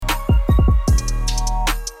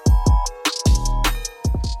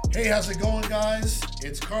Hey, how's it going, guys?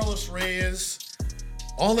 It's Carlos Reyes,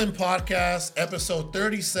 All In Podcast, episode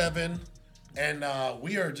 37. And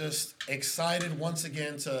we are just excited once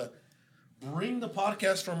again to bring the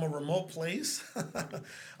podcast from a remote place.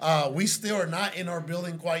 We still are not in our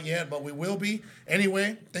building quite yet, but we will be.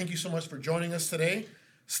 Anyway, thank you so much for joining us today.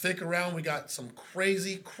 Stick around. We got some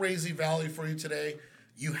crazy value for you today.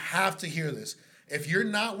 You have to hear this. If you're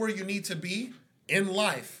not where you need to be in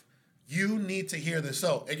life, you need to hear this.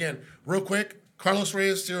 So, again, real quick, Carlos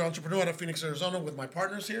Reyes, serial entrepreneur out of Phoenix, Arizona, with my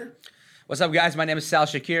partners here. What's up, guys? My name is Sal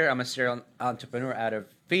Shakir. I'm a serial entrepreneur out of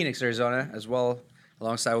Phoenix, Arizona, as well,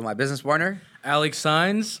 alongside with my business partner, Alex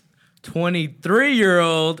Saenz,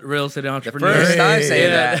 23-year-old real estate entrepreneur. First time saying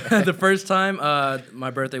that. The first time. My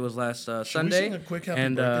birthday was last Sunday. Should we sing a quick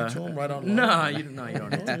happy birthday to him right on? No, you don't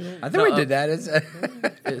need to. I think we did that.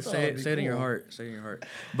 Say it in your heart. Say it in your heart.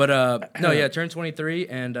 But turned 23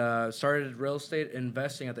 and started real estate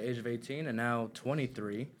investing at the age of 18, and now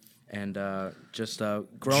 23, and just growing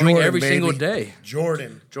Jordan, every baby. single day.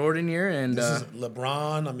 Jordan year, and this is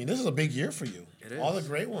LeBron. I mean, this is a big year for you. It is. All the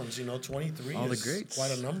great ones, 23 all is the greats.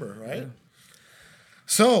 Quite a number, right? Yeah.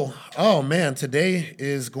 So, oh man, today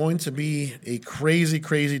is going to be a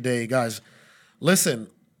crazy day, guys. Listen,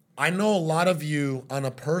 I know a lot of you on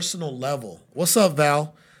a personal level. What's up,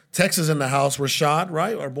 Val? Texas in the house. Rashad,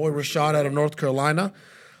 right? Our boy Rashad out of North Carolina.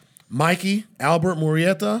 Mikey, Albert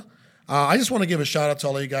Murrieta. I just want to give a shout out to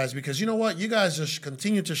all of you guys because you know what? You guys just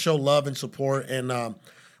continue to show love and support, and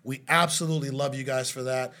we absolutely love you guys for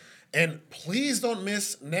that. And please don't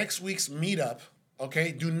miss next week's meetup,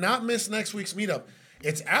 okay? Do not miss next week's meetup.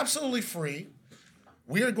 It's absolutely free.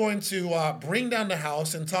 We are going to bring down the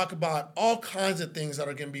house and talk about all kinds of things that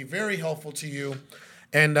are going to be very helpful to you.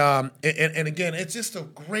 And again, it's just a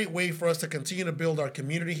great way for us to continue to build our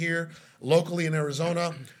community here locally in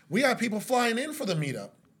Arizona. We got people flying in for the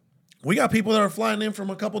meetup. We got people that are flying in from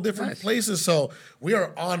a couple different places. So we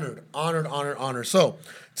are honored. So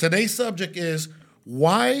today's subject is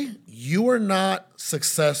why you are not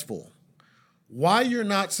successful. Why you're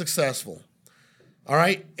not successful. All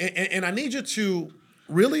right? And I need you to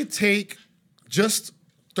really take just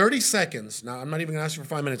 30 seconds. Now, I'm not even going to ask you for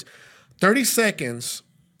 5 minutes. 30 seconds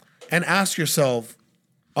and ask yourself,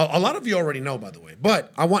 a lot of you already know, by the way,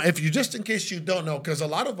 but I want, if you just in case you don't know, because a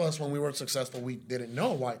lot of us, when we weren't successful, we didn't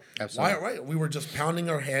know why. Absolutely. Why, right? We were just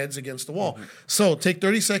pounding our heads against the wall. Mm-hmm. So take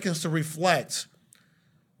 30 seconds to reflect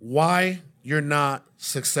why you're not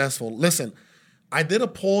successful. Listen, I did a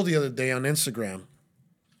poll the other day on Instagram,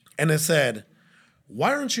 and it said,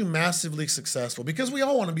 why aren't you massively successful? Because we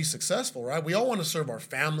all want to be successful, right? We all want to serve our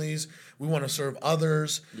families. We want to serve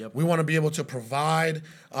others. Yep. We want to be able to provide.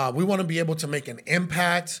 We want to be able to make an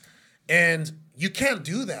impact. And you can't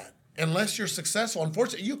do that unless you're successful.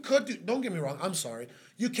 Unfortunately, you could do, don't get me wrong, I'm sorry.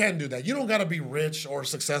 You can do that. You don't got to be rich or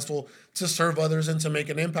successful to serve others and to make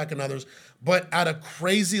an impact on others. But at a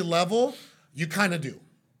crazy level, you kind of do.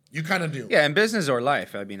 You kind of do. Yeah, in business or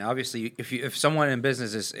life. I mean, obviously, if someone in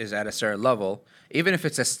business is at a certain level, even if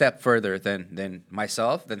it's a step further than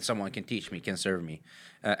myself, then someone can teach me, can serve me.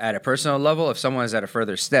 At a personal level, if someone is at a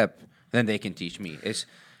further step, then they can teach me.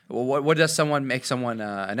 What does someone make someone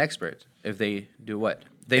an expert? If they do what?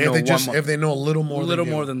 If they know a little more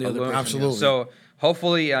than the other person. Absolutely. So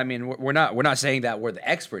hopefully, I mean, we're not saying that we're the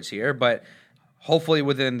experts here, but hopefully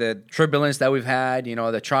within the turbulence that we've had,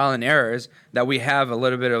 the trial and errors, that we have a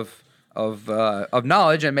little bit of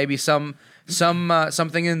knowledge and maybe something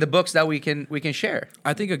in the books that we can share.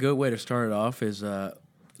 I think a good way to start it off is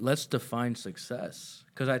let's define success,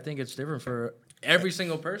 because I think it's different for every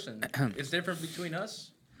single person. It's different between us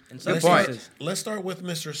and some cases. Let's start with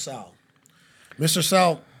Mr. Sal. Mr.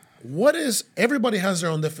 Sal, everybody has their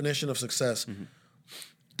own definition of success. Mm-hmm.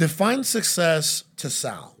 Define success to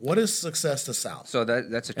Sal. What is success to Sal? So that's a tricky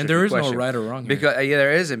question. And there is no right or wrong here. Because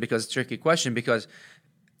there isn't, because it's a tricky question, because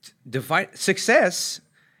define success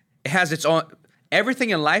has its own. Everything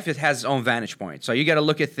in life, it has its own vantage point. So you got to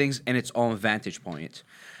look at things in its own vantage point.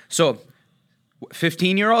 So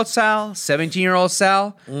 15-year-old Sal, 17-year-old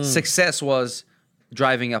Sal, success was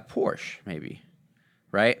driving a Porsche, maybe,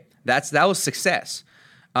 right? That was success.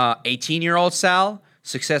 18-year-old Sal,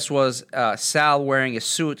 success was Sal wearing a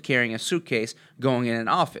suit, carrying a suitcase, going in an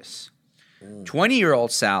office.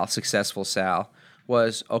 20-year-old Sal, successful Sal,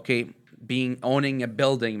 was owning a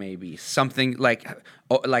building, maybe something like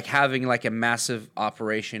having like a massive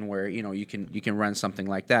operation where you can run something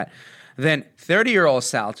like that. Then 30-year-old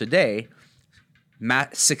Sal today,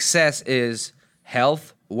 success is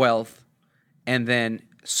health, wealth, and then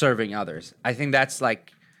serving others. I think that's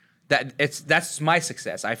that's my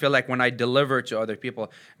success. I feel like when I deliver to other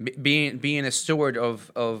people, being a steward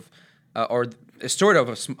of or a steward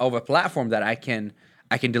of a platform that I can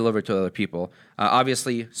deliver to other people.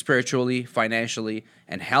 Obviously, spiritually, financially,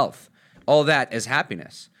 and health. All that is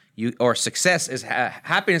happiness. Success is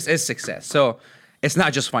happiness is success. So it's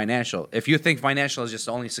not just financial. If you think financial is just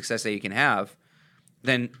the only success that you can have,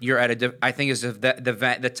 then you're at I think is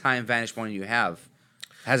the time vantage point you have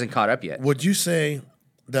hasn't caught up yet. Would you say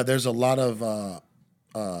that there's a lot of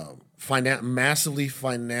massively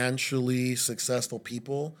financially successful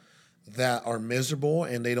people that are miserable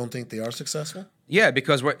and they don't think they are successful? Yeah,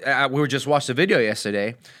 because we were just watched a video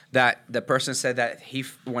yesterday that the person said that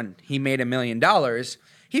when he made $1 million,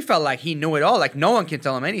 he felt like he knew it all, like no one can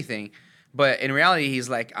tell him anything. But in reality, he's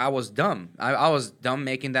like, I was dumb. I was dumb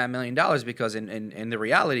making that $1 million because in the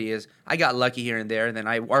reality is I got lucky here and there, and then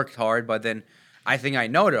I worked hard, but then I think I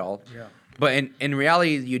know it all. Yeah. But in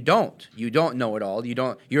reality, you don't. You don't know it all.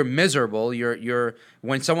 You're miserable. You're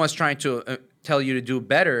when someone's trying to tell you to do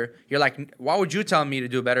better, you're like, why would you tell me to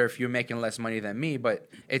do better if you're making less money than me? But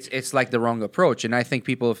it's like the wrong approach. And I think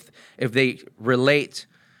people, if they relate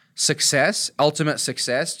success, ultimate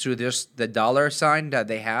success, to just the dollar sign that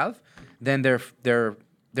they have, then they're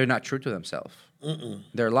not true to themselves.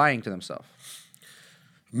 They're lying to themselves.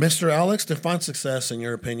 Mr. Alex, define success in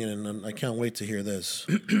your opinion, and I can't wait to hear this.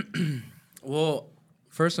 Well,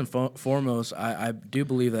 first and foremost, I do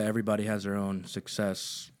believe that everybody has their own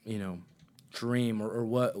success, dream or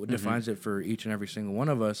what defines it for each and every single one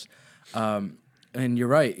of us. And you're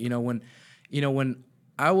right. When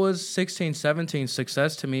I was 16, 17,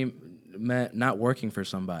 success to me meant not working for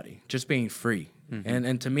somebody, just being free.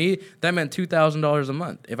 And to me, that meant $2,000 a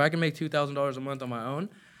month. If I can make $2,000 a month on my own,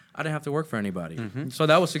 I didn't have to work for anybody. So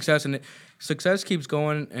that was success. And success keeps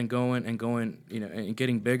going and going and going, and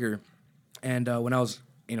getting bigger. And when I was,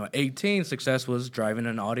 18, success was driving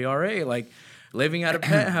an Audi RA, like living at a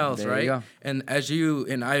penthouse, right? You go.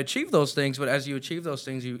 And I achieved those things, but as you achieve those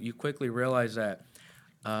things, you quickly realize that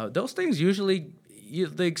those things usually,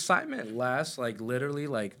 the excitement lasts like literally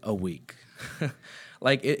like a week.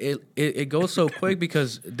 Like it goes so quick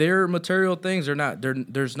because they're material things.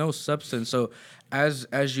 There's no substance. So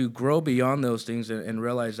as you grow beyond those things and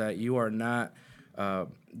realize that you are not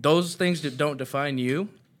those things that don't define you,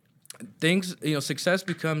 things, success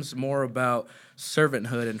becomes more about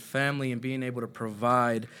servanthood and family and being able to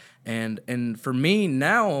provide. And for me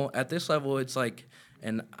now at this level, it's like,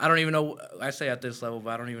 and I don't even know, I say at this level, but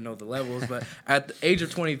I don't even know the levels, but at the age of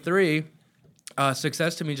 23,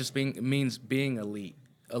 success to me just means being elite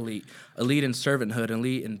in servanthood,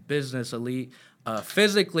 elite in business, elite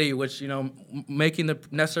physically, which, making the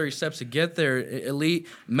necessary steps to get there, elite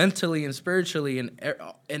mentally and spiritually,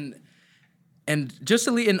 and just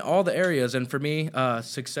elite in all the areas. And for me,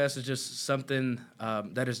 success is just something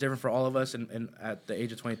that is different for all of us. And at the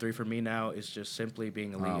age of 23, for me now, it's just simply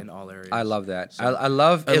being elite in all areas. I love that. So, I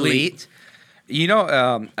love elite.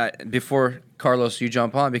 Before Carlos, you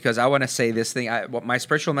jump on, because I want to say this thing. My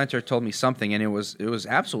spiritual mentor told me something, and it was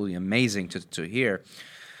absolutely amazing to hear.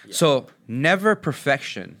 Yeah. So never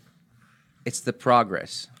perfection. It's the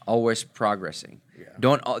progress. Always progressing. Yeah.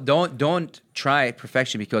 Don't try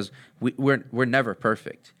perfection, because we're never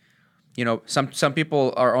perfect. Some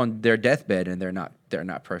people are on their deathbed and they're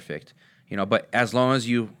not perfect. But as long as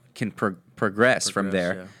you can progress from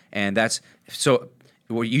there, yeah. And that's so.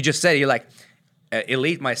 What you just said, you're like.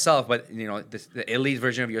 Elite myself, but the elite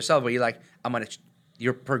version of yourself, where you're like,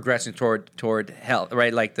 you're progressing toward health,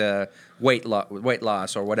 right? Like the weight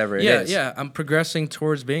loss or whatever it is. Yeah, I'm progressing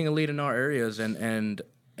towards being elite in our areas, and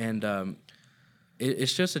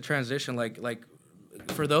it's just a transition. Like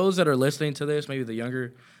for those that are listening to this, maybe the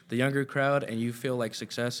younger crowd, and you feel like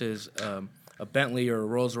success is a Bentley or a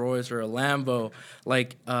Rolls Royce or a Lambo,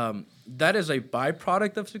 that is a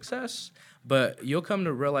byproduct of success. But you'll come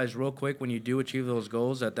to realize real quick when you do achieve those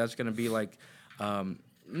goals that that's going to be like,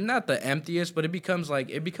 not the emptiest, but it becomes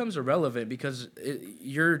irrelevant, because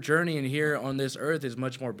your journey in here on this earth is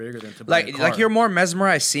much more bigger than to buy a car. Like you're more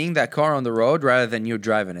mesmerized seeing that car on the road rather than you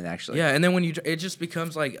driving it, actually. Yeah, and then it just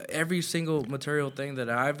becomes like every single material thing that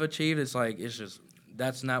I've achieved, it's just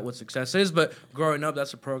that's not what success is. But growing up,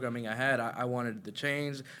 that's the programming I had. I wanted the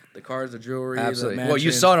chains, the cars, the jewelry, absolutely. The mansion. Well,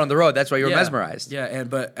 you saw it on the road. That's why you were mesmerized. Yeah,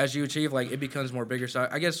 but as you achieve, it becomes more bigger. So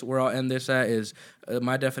I guess where I'll end this at is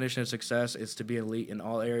my definition of success is to be elite in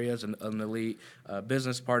all areas, an elite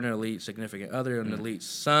business partner, an elite significant other, an elite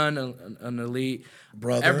son, an elite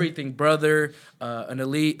brother, everything brother, an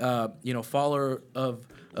elite follower of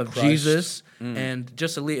Jesus, and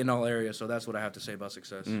just elite in all areas. So that's what I have to say about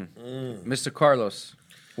success. Mr. Carlos,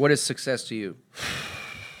 what is success to you?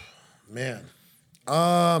 Man,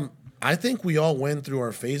 I think we all went through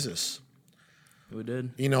our phases. We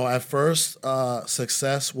did. You know, at first,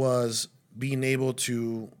 success was being able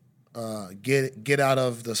to get out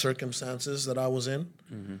of the circumstances that I was in.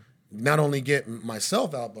 Mm-hmm. Not only get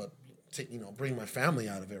myself out, but bring my family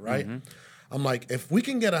out of it. Right? Mm-hmm. I'm like, if we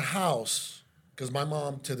can get a house, because my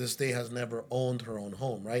mom to this day has never owned her own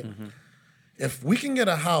home. Right? Mm-hmm. If we can get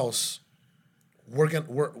a house, we're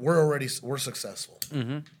successful.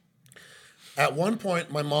 Mm-hmm. At one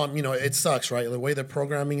point, my mom, it sucks, right? The way the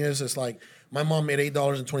programming is, it's like my mom made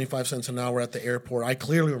 $8.25 an hour at the airport. I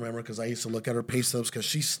clearly remember because I used to look at her pay stubs because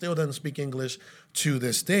she still doesn't speak English to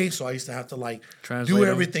this day. So I used to have to do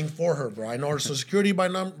everything for her, bro. I know her Social Security by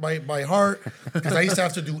heart because I used to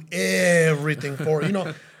have to do everything for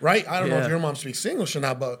her. Right? I don't know if your mom speaks English or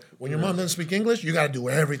not, but when your mom doesn't speak English, you got to do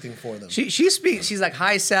everything for them. She speaks. She's like,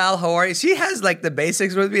 "Hi, Sal. How are you?" She has like the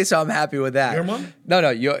basics with me, so I'm happy with that. Your mom? No,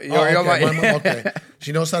 your okay. mom. My mom. Okay,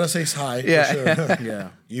 she knows how to say hi. Yeah, for sure. Yeah.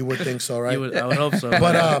 You would think so, right? I would hope so.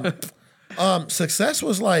 But success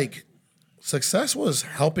was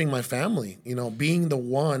helping my family. Being the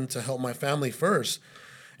one to help my family first,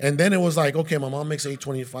 and then it was like, okay, my mom makes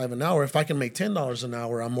 $8.25 an hour. If I can make $10 an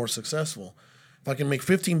hour, I'm more successful. If I can make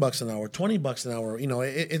 $15 an hour, $20 an hour,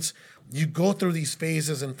 it's you go through these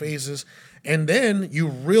phases and phases, and then you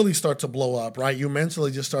really start to blow up, right? You mentally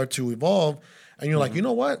just start to evolve, and you're like, you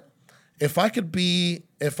know what? If I could be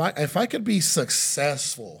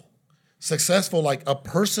successful, like a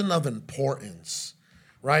person of importance,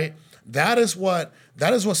 right? That is what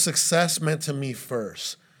success meant to me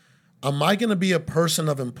first. Am I going to be a person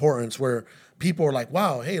of importance where people are like,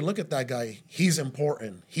 wow, hey, look at that guy. He's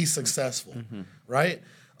important. He's successful, right?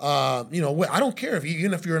 I don't care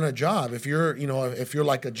even if you're in a job, if you're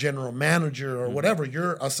like a general manager or whatever,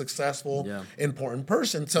 you're a successful, important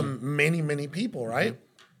person to many, many people, right?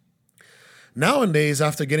 Nowadays,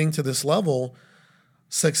 after getting to this level,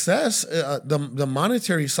 success, the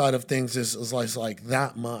monetary side of things is like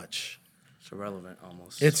that much. It's irrelevant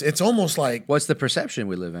almost. It's almost like, what's the perception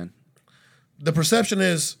we live in? The perception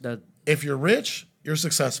is that if you're rich, you're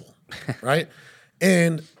successful, right?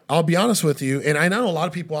 And I'll be honest with you, and I know a lot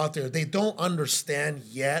of people out there, they don't understand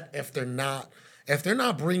yet if they're not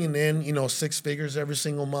bringing in, six figures every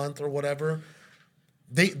single month or whatever.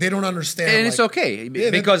 They don't understand. And it's okay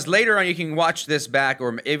because later on you can watch this back,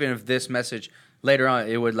 or even if this message later on,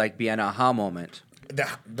 it would be an aha moment.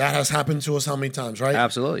 That has happened to us how many times, right?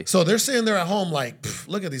 Absolutely. So they're sitting there at home like,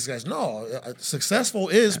 look at these guys. No, successful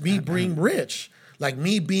is me being rich. Like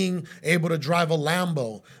me being able to drive a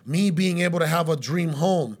Lambo, me being able to have a dream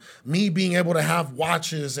home, me being able to have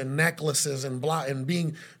watches and necklaces and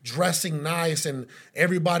being dressing nice and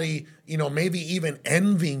everybody, maybe even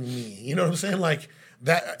envying me. You know what I'm saying? Like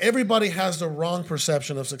that everybody has the wrong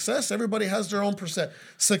perception of success. Everybody has their own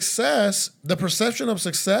success. The perception of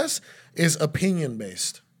success is opinion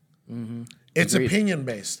based. Mm-hmm. It's opinion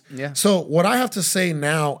based. Yeah. So what I have to say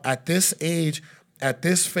now at this age, at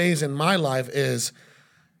this phase in my life, is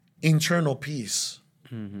internal peace.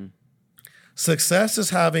 Mm-hmm. Success is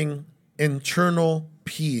having internal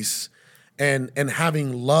peace and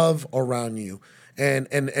having love around you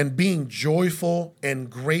and being joyful and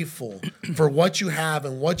grateful for what you have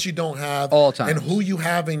and what you don't have all times. And who you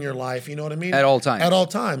have in your life. You know what I mean? At all times. At all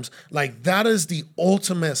times. Like that is the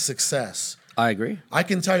ultimate success. I agree. I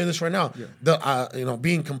can tell you this right now. Yeah.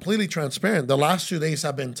 Being completely transparent, the last 2 days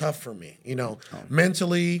have been tough for me.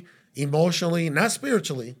 Mentally, emotionally, not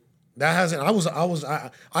spiritually. That hasn't.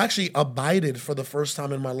 I actually abided for the first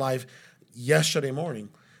time in my life yesterday morning.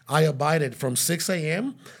 I abided from 6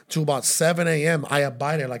 a.m. to about 7 a.m. I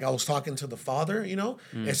abided like I was talking to the Father.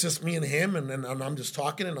 It's just me and him, and I'm just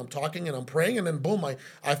talking and I'm talking and I'm praying, and then boom, I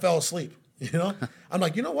fell asleep. I'm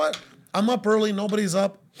like, you know what? I'm up early, nobody's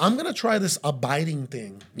up. I'm going to try this abiding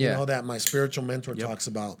thing, that my spiritual mentor talks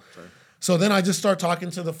about. Sorry. So then I just start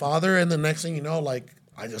talking to the Father, and the next thing you know, I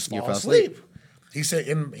just fall asleep. He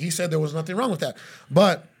said there was nothing wrong with that.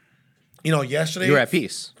 But, yesterday... You were at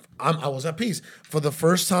peace. I was at peace. For the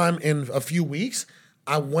first time in a few weeks,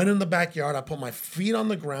 I went in the backyard, I put my feet on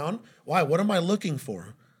the ground. Why? What am I looking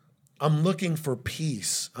for? I'm looking for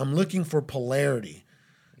peace. I'm looking for polarity,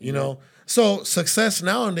 you know? So success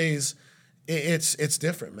nowadays... It's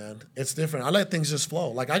different, man. It's different. I let things just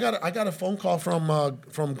flow. Like I got a phone call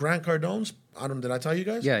from Grant Cardone's. Did I tell you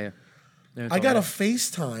guys? Yeah. I got a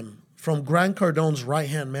FaceTime from Grant Cardone's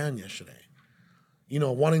right-hand man yesterday.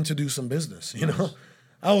 Wanting to do some business.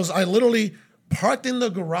 I literally parked in the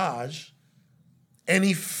garage, and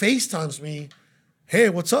he FaceTimes me. Hey,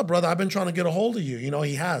 what's up, brother? I've been trying to get a hold of you.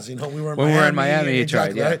 He has. We were in Miami. We were in Miami. He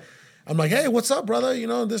tried. Yeah. Right? I'm like, hey, what's up, brother? You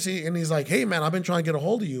know, and he's like, hey, man, I've been trying to get a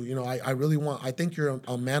hold of you. You know, I think you're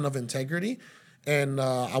a man of integrity, and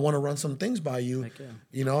I want to run some things by you. Heck yeah.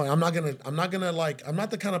 You know, I'm not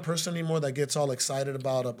the kind of person anymore that gets all excited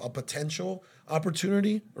about a potential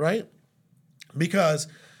opportunity, right? Because,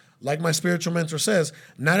 like my spiritual mentor says,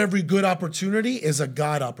 not every good opportunity is a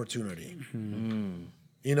God opportunity. Mm-hmm.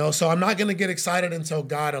 You know, so I'm not going to get excited until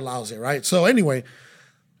God allows it, right? So anyway,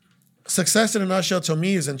 success in a nutshell to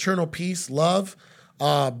me is internal peace, love,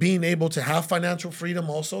 being able to have financial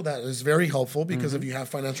freedom also. That is very helpful because if you have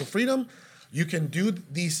financial freedom, you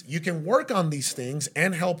can work on these things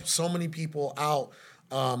and help so many people out,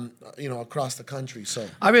 across the country. So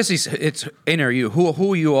obviously, it's inner you,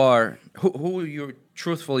 who you are, who you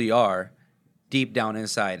truthfully are, deep down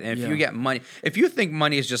inside. And if you get money, if you think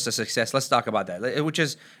money is just a success, let's talk about that. Which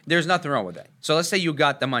is, there's nothing wrong with that. So let's say you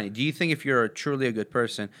got the money. Do you think if you're truly a good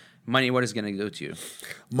person, money, what is going to do to you?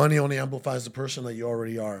 Money only amplifies the person that you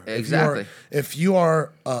already are. Exactly. If you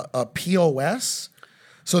are a POS,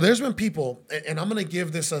 so there's been people, and I'm going to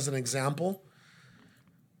give this as an example.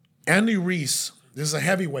 Andy Reese. This is a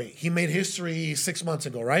heavyweight. He made history 6 months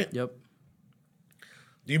ago, right? Yep.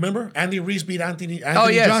 Do you remember? Andy Reese beat Anthony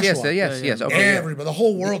Joshua. Yes. Okay. Everybody, the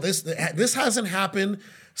whole world. This hasn't happened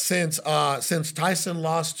since Tyson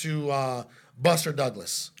lost to Buster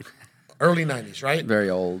Douglas, early 90s, right? Very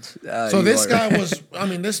old. So this guy was,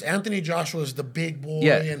 this Anthony Joshua was the big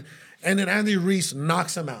boy, and then Andy Reese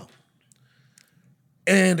knocks him out.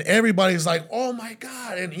 And everybody's like, oh my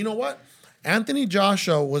God. And you know what? Anthony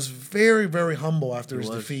Joshua was very, very humble after his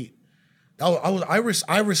defeat.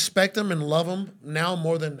 I respect him and love him now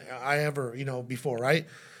more than I ever, before, right?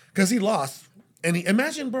 Because he lost. And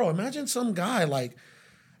imagine some guy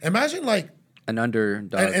imagine an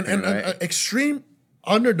underdog. Right? An extreme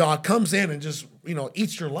underdog comes in and just,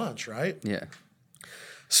 eats your lunch, right? Yeah.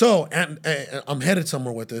 So, and I'm headed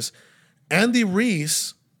somewhere with this. Andy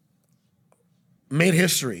Reese made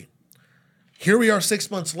history. Here we are 6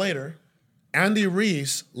 months later. Andy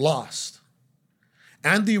Reese lost.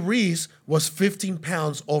 Andy Reese was 15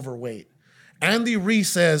 pounds overweight. Andy Reese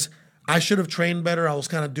says, I should have trained better. I was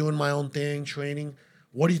kind of doing my own thing, training.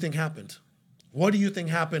 What do you think happened? What do you think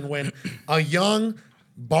happened when a young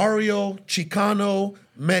barrio Chicano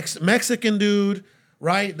Mexican dude,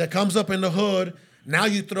 right, that comes up in the hood, now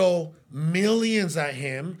you throw millions at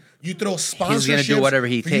him. You throw sponsorship. He's going to do whatever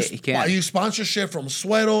he can. You sponsorship from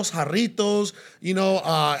Sueros, Jarritos,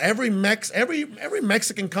 every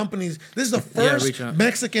Mexican company. This is the first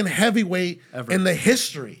Mexican heavyweight ever in the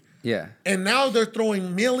history. Yeah. And now they're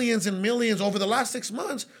throwing millions and millions over the last 6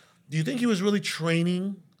 months. Do you think he was really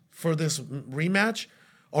training for this rematch?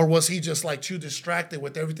 Or was he just too distracted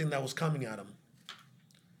with everything that was coming at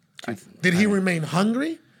him? Did he remain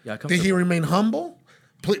hungry? Yeah, did he remain humble?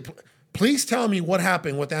 Please tell me what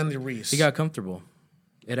happened with Andy Reese. He got comfortable.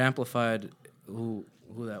 It amplified who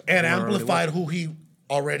that. It amplified who he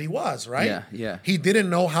already was, right? Yeah, yeah. He didn't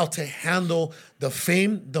know how to handle the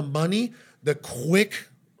fame, the money, the quick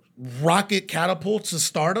rocket catapult to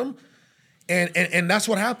stardom, and that's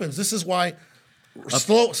what happens. This is why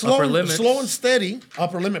slow and steady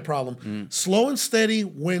upper limit problem. Slow and steady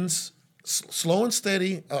wins. Slow and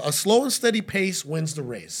steady. A slow and steady pace wins the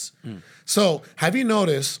race. So have you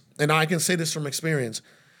noticed? And I can say this from experience.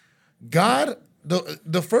 God,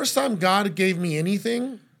 the first time God gave me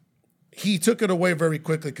anything, he took it away very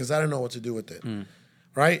quickly because I didn't know what to do with it.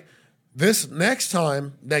 Right? This next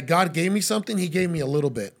time that God gave me something, he gave me a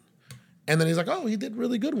little bit. And then he's like, oh, he did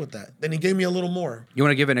really good with that. Then he gave me a little more. You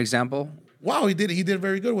want to give an example? Wow, he did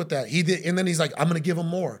very good with that. He did, and then he's like, I'm going to give him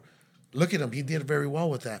more. Look at him. He did very well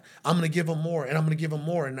with that. I'm going to give him more, and I'm going to give him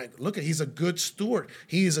more. And he's a good steward.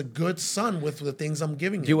 He is a good son with the things I'm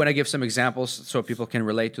giving him. Do you want to give some examples so people can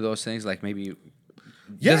relate to those things? Like maybe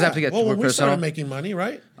yeah. Doesn't have to get when we personal. started making money,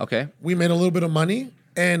 right? Okay. We made a little bit of money,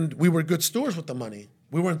 and we were good stewards with the money.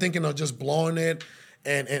 We weren't thinking of just blowing it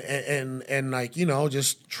and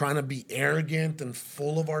just trying to be arrogant and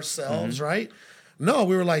full of ourselves, right? No,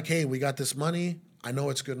 we were like, hey, we got this money. I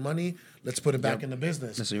know it's good money. Let's put it back into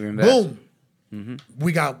business. Let's reinvest. Boom.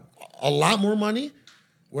 We got a lot more money.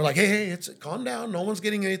 We're like, hey, calm down. No one's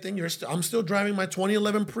getting anything. I'm still driving my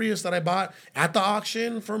 2011 Prius that I bought at the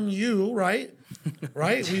auction from you, right?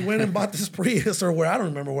 Right? We went and bought this Prius, or I don't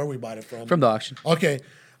remember where we bought it from. From the auction. Okay.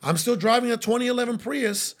 I'm still driving a 2011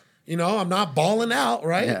 Prius. I'm not balling out,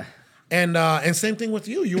 right? Yeah. And same thing with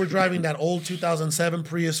you. You were driving that old 2007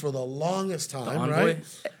 Prius for the longest time, right?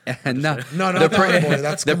 No, not the Envoy.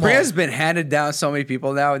 That's the Kamal. Prius has been handed down so many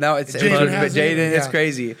people now. Now it's Jaden. It's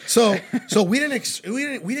crazy. So we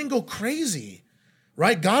didn't go crazy,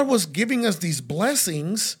 right? God was giving us these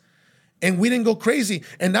blessings, And we didn't go crazy.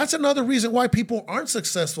 And that's another reason why people aren't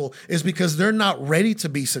successful is because they're not ready to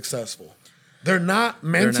be successful. They're not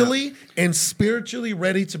mentally and spiritually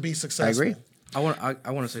ready to be successful. I agree.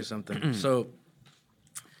 I want to say something. So,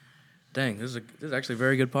 dang, this is actually a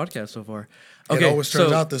very good podcast so far. It always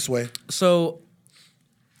turns out this way. So,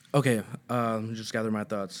 okay, just gather my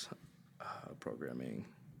thoughts. Programming.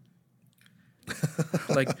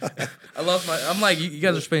 Like, I lost my. I'm like, you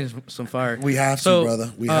guys are spitting some fire. We have to,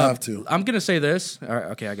 brother. We have to. I'm gonna say this. All right,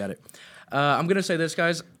 okay, I got it. I'm gonna say this,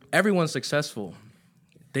 guys. Everyone's successful.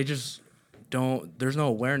 They just don't. There's no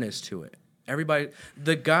awareness to it. Everybody,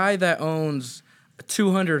 the guy that owns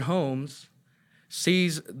 200 homes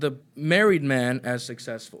sees the married man as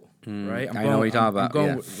successful, right? I know what you're talking about.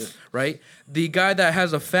 Yeah. Right? The guy that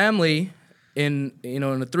has a family in a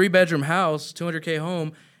 3-bedroom house, 200K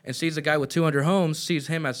home, and sees a guy with 200 homes, sees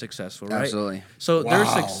him as successful, right? Absolutely. So Wow. there's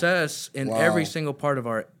success in Wow. every single part of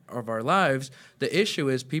our lives. The issue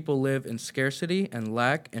is people live in scarcity and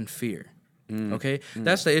lack and fear. Okay?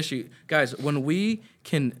 That's the issue. Guys, when we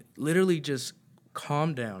can literally just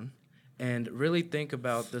calm down and really think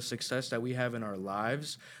about the success that we have in our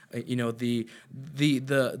lives, the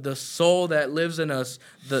soul that lives in us,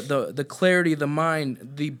 the clarity, the mind,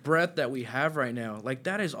 the breath that we have right now, like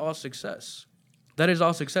that is all success. That is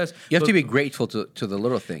all success. You have to be grateful to the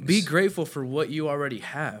little things. Be grateful for what you already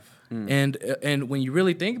have. And when you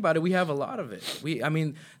really think about it, we have a lot of it.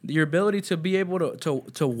 Your ability to be able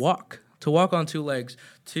to walk on 2 legs,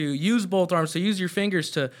 to use both arms, to use your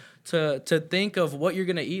fingers, to think of what you're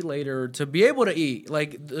gonna eat later, to be able to eat.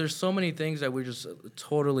 Like there's so many things that we just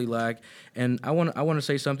totally lack. And I want to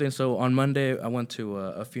say something. So on Monday, I went to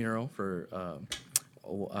a funeral for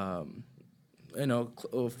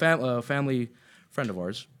family friend of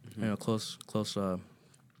ours, close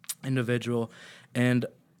individual. And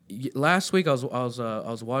last week I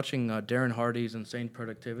was watching Darren Hardy's Insane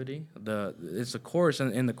Productivity. It's a course,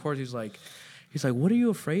 and in the course he's like, what are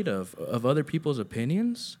you afraid of other people's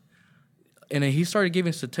opinions? And then he started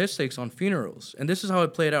giving statistics on funerals, and this is how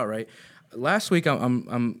it played out. Right, last week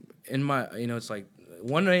I'm in my it's like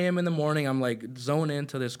 1 a.m. in the morning. I'm like zoned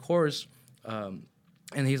into this course, and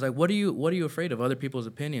he's like, what are you afraid of other people's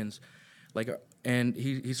opinions? Like, and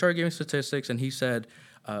he started giving statistics, and he said,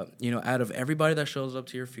 out of everybody that shows up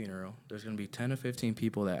to your funeral, there's going to be 10 to 15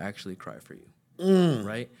 people that actually cry for you,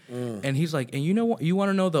 right? And he's like, and you know what? You want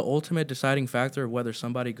to know the ultimate deciding factor of whether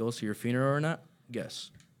somebody goes to your funeral or not?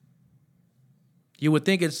 Guess. You would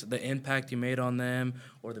think it's the impact you made on them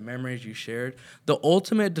or the memories you shared. The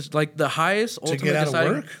ultimate, the highest ultimate To get out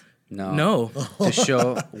deciding, of work? No. to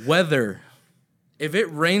show. Weather. If it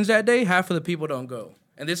rains that day, half of the people don't go.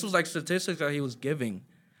 And this was like statistics that he was giving.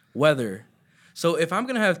 Weather. So if I'm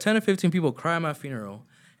going to have 10 or 15 people cry at my funeral,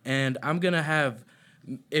 and I'm going to have,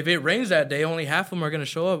 if it rains that day, only half of them are going to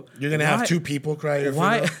show up. You're going to have 2 people cry at your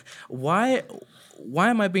funeral? Why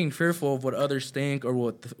am I being fearful of what others think or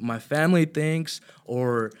what my family thinks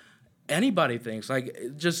or anybody thinks? Like,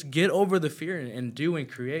 just get over the fear and do and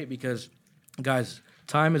create, because, guys,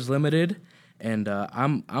 time is limited, and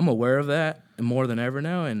I'm aware of that more than ever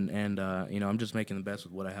now, and I'm just making the best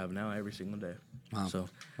with what I have now every single day. Wow. So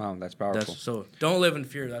Wow, that's powerful. so don't live in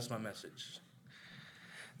fear. That's my message.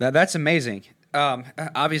 That's amazing.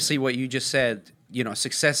 Obviously, what you just said,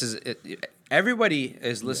 success is. Everybody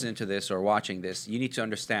is listening to this or watching this. You need to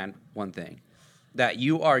understand one thing, that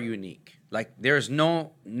you are unique. Like there's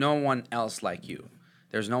no one else like you.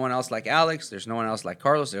 There's no one else like Alex. There's no one else like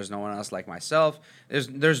Carlos. There's no one else like myself.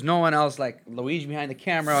 There's no one else like Luigi behind the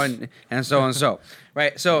camera and so and so.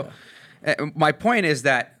 Right. So my point is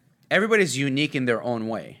that everybody's unique in their own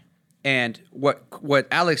way. And what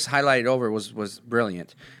Alex highlighted over was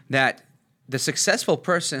brilliant. That the successful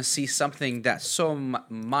person sees something that's so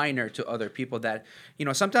minor to other people that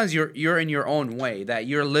sometimes you're in your own way, that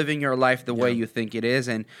you're living your life the way you think it is,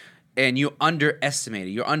 and you underestimate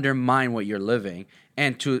it, you undermine what you're living.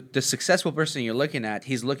 And to the successful person you're looking at,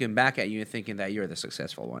 he's looking back at you and thinking that you're the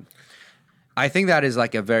successful one. I think that is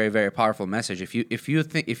like a very, very powerful message.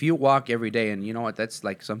 If you walk every day, and you know what, that's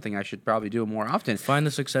like something I should probably do more often. Find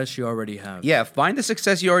the success you already have. Yeah, find the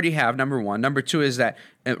success you already have, number one. Number two is that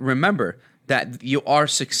remember that you are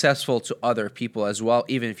successful to other people as well,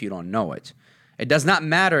 even if you don't know it. It does not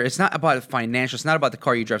matter. It's not about financial. It's not about the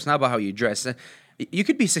car you drive. It's not about how you dress. You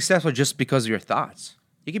could be successful just because of your thoughts.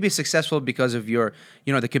 You could be successful because of your,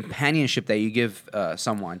 the companionship that you give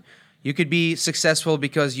someone. You could be successful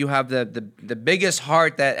because you have the biggest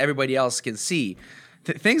heart that everybody else can see.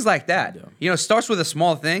 Things like that. Yeah. It starts with the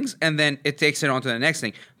small things, and then it takes it on to the next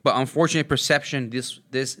thing. But unfortunately, perception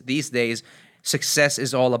these days success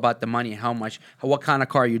is all about the money, what kind of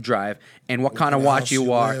car you drive, and what kind of kind of watch house you you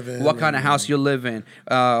wear, live in, what kind of and, house you live in,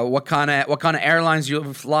 what kind of airlines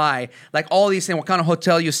you fly, like all these things, what kind of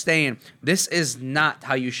hotel you stay in. This is not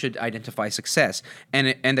how you should identify success.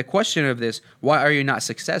 And the question of this, why are you not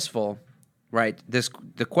successful? Right.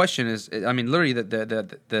 The question is, I mean, literally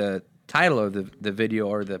the title of the video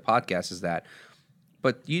or the podcast is that.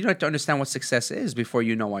 But you have to understand what success is before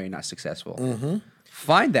you know why you're not successful. Mm-hmm.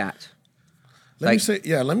 Find that. Let me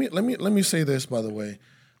say this, by the way.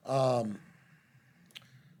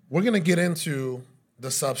 We're gonna get into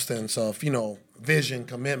the substance of vision,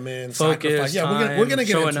 commitment, Focus, sacrifice. Yeah, we're gonna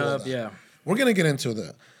get showing into all up, that. yeah. We're gonna get into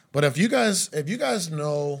that. But if you guys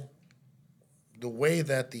know the way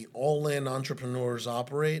that the all-in entrepreneurs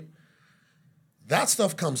operate, that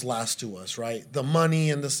stuff comes last to us, right? The money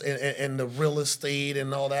and the real estate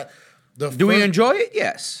and all that. Do we enjoy it?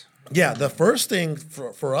 Yes. Yeah, the first thing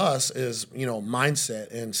for us is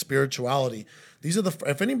mindset and spirituality. These are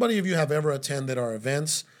if anybody of you have ever attended our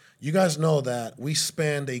events, you guys know that we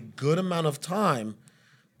spend a good amount of time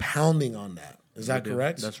pounding on that. Is that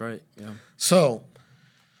correct? That's right. Yeah. So,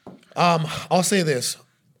 I'll say this.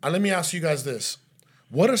 Let me ask you guys this: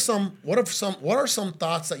 What are some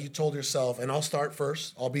thoughts that you told yourself? And I'll start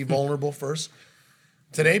first. I'll be vulnerable first.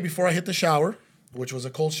 Today, before I hit the shower, which was a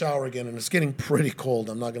cold shower again, and it's getting pretty cold.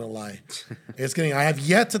 I'm not gonna lie. I have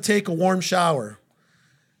yet to take a warm shower,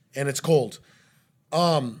 and it's cold.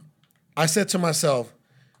 I said to myself,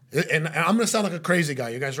 and I'm gonna sound like a crazy guy.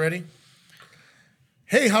 You guys ready?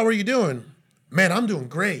 Hey, how are you doing? Man, I'm doing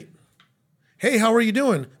great. Hey, how are you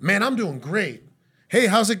doing? Man, I'm doing great. Hey,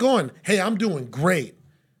 how's it going? Hey, I'm doing great.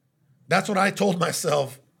 That's what I told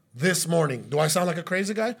myself this morning. Do I sound like a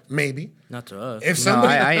crazy guy? Maybe. Not to us. If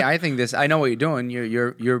somebody, I think this. I know what you're doing.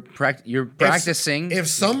 You're practicing. If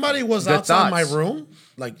somebody was good outside thoughts. my room,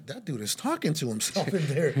 like that dude is talking to himself in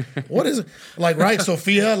there. What is it? Like, right?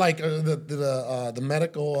 Sophia, like the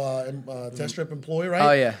medical test strip employee, right?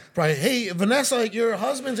 Oh, yeah. Right. Hey, Vanessa, your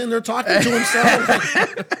husband's in there talking to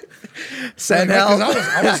himself. Send Because help.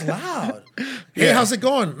 I was loud. Hey, Yeah. how's it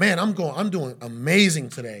going, man? I'm doing amazing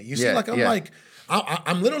today. You see, Yeah, like I'm yeah. like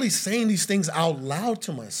I'm literally saying these things out loud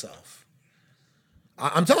to myself.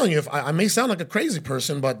 I'm telling you, I may sound like a crazy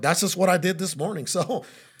person, but that's just what I did this morning. So,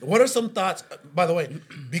 what are some thoughts? By the way,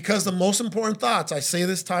 because the most important thoughts, I say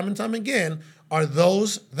this time and time again, are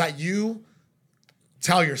those that you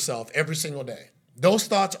tell yourself every single day. Those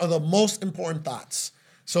thoughts are the most important thoughts.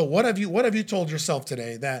 So, what have you told yourself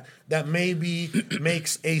today that maybe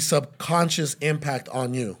makes a subconscious impact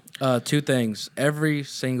on you? Two things every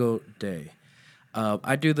single day.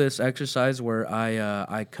 I do this exercise where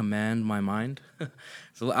I command my mind.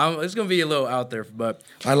 So it's gonna be a little out there, but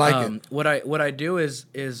I like it. What I do is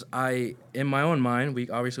I in my own mind we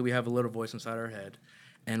have a little voice inside our head,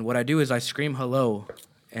 and what I do is I scream hello,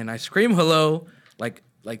 and I scream hello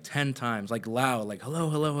like 10 times, like loud, like hello,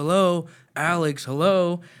 hello, hello, Alex,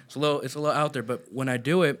 hello. It's a little out there, but when I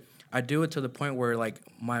do it to the point where like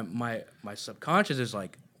my subconscious is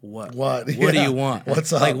like, What? What? Do Yeah. you want?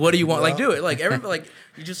 What's up? Like, what do you want? Yeah. Like, do it. Like,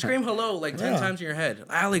 you just scream hello like 10 times in your head.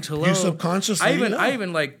 Alex, hello. You subconsciously, I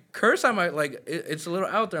even like curse on my, like, it's a little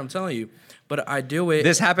out there, I'm telling you. But I do it.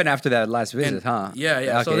 This happened after that last visit, and- huh? Yeah,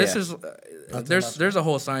 yeah. Okay, So this yeah. is, there's a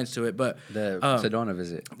whole science to it. But the Sedona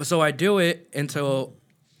visit. so I do it until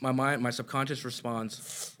my subconscious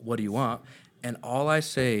responds, what do you want? And all I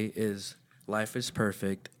say is, life is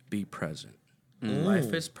perfect, be present.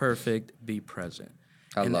 Life is perfect, be present.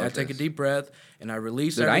 I And love I take a this. deep breath and I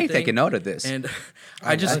release Dude, I everything. ain't taking note of this. And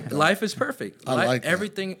I just, like that. life is perfect. I like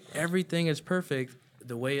that. Everything is perfect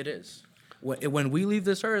the way it is. When we leave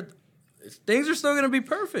this earth, things are still going to be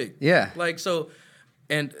perfect. Yeah. Like, so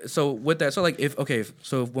with that, so like,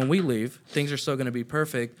 so when we leave, things are still going to be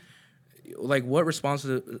perfect. Like, what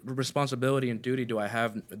responsibility and duty do I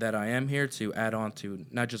have that I am here to add on to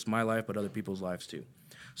not just my life, but other people's lives too?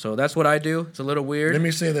 So that's what I do. It's a little weird. Let me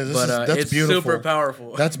say this. But That's it's beautiful. super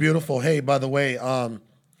powerful. That's beautiful. Hey, by the way,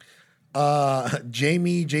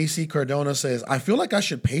 Jamie JC Cardona says, I feel like I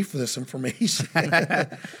should pay for this information.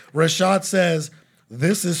 Rashad says,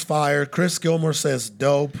 this is fire. Chris Gilmore says,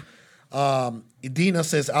 dope. Edina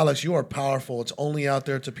says, Alex, you are powerful. It's only out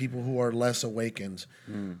there to people who are less awakened.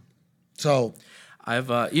 So I've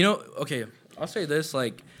okay, I'll say this,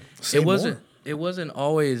 like, Say it wasn't more. it wasn't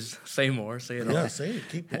always say more, say it all. yeah, say it.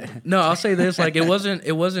 Keep going. No, I'll say this, like, it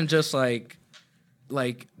wasn't just like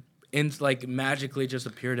magically just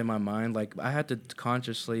appeared in my mind. Like, I had to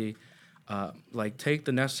consciously like take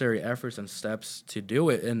the necessary efforts and steps to do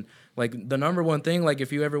it. And like the number one thing, like,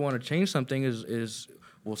 if you ever want to change something is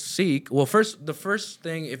will seek. Well, the first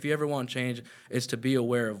thing, if you ever want change, is to be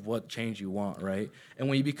aware of what change you want, right? And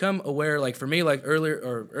when you become aware, like for me, like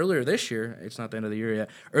earlier this year, it's not the end of the year yet.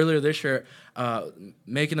 Earlier this year,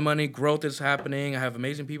 making the money, growth is happening. I have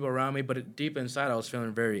amazing people around me, but deep inside, I was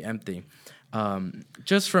feeling very empty.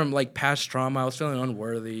 Just from like past trauma, I was feeling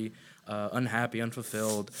unworthy, unhappy,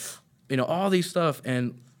 unfulfilled, all these stuff,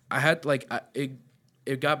 and I had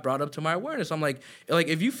it got brought up to my awareness. I'm like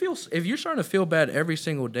if you're starting to feel bad every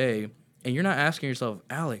single day, and you're not asking yourself,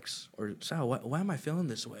 Alex or Sal, why am I feeling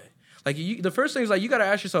this way? Like the first thing is like you got to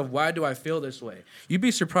ask yourself, why do I feel this way? You'd be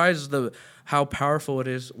surprised how powerful it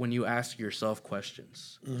is when you ask yourself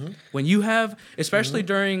questions. Mm-hmm. When you have, especially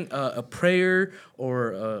during a prayer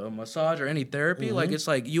or a massage or any therapy, like it's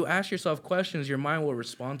like you ask yourself questions, your mind will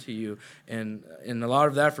respond to you, and a lot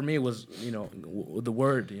of that for me was the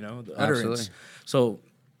word, the utterance. Absolutely. So.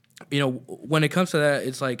 When it comes to that,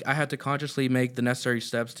 it's like I had to consciously make the necessary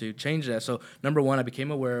steps to change that. So, number one, I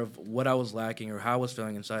became aware of what I was lacking or how I was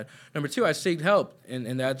feeling inside. Number two, I sought help,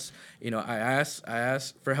 and that's I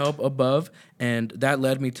asked for help above, and that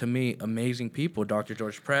led me to meet amazing people: Dr.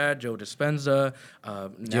 George Pratt, Joe Dispenza,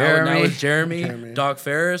 now it's Jeremy, Doc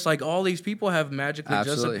Ferris. Like all these people have magically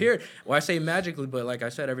just appeared. Well, I say magically, but like I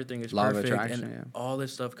said, everything is Law perfect, of attraction, and all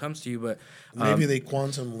this stuff comes to you. But maybe they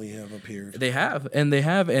quantumly have appeared. They have, and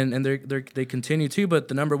they continue to. But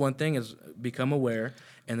the number one thing is become aware,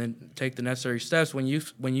 and then take the necessary steps. When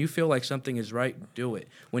you feel like something is right, do it.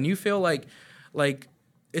 When you feel like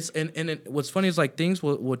it's what's funny is like things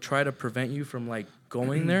will try to prevent you from like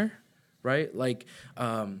going there, right? Like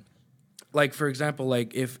for example,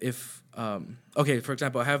 like if for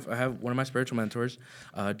example, I have one of my spiritual mentors,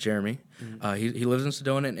 Jeremy. He lives in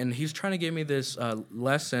Sedona, and he's trying to give me this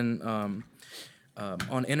lesson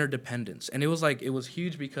on interdependence, and it was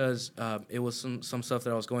huge because it was some stuff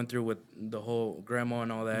that I was going through with the whole grandma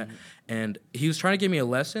and all that, and he was trying to give me a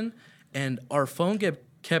lesson, and our phone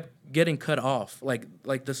kept getting cut off, like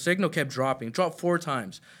the signal kept dropped 4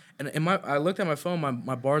 times, and I looked at my phone,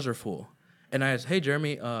 my bars are full, and I asked, hey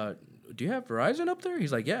Jeremy, do you have Verizon up there?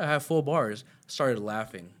 He's like, yeah, I have full bars. I started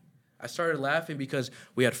laughing because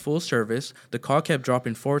we had full service. The call kept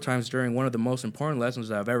dropping 4 times during one of the most important lessons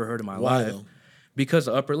that I've ever heard in my life. Because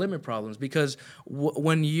of upper limit problems. Because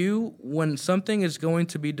when something is going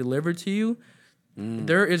to be delivered to you,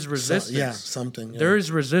 there is resistance. There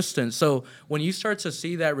is resistance. So when you start to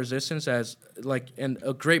see that resistance as and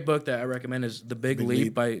a great book that I recommend is The Big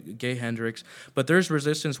Leap by Gay Hendricks. But there's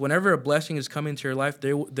resistance. Whenever a blessing is coming to your life,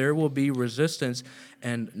 there will be resistance.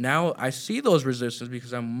 And now I see those resistance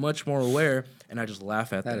because I'm much more aware, and I just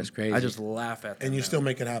laugh at them. That is crazy. I just laugh at them. And you still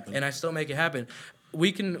make it happen. And I still make it happen.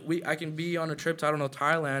 I can be on a trip to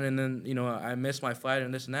Thailand, and then I miss my flight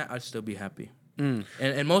and this and that. I'd still be happy.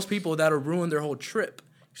 And most people that'll ruin their whole trip.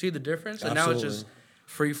 See the difference? And now it's just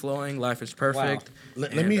free flowing. Life is perfect. Wow.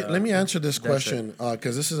 Let me answer this question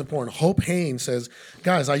because this is important. Hope Haynes says,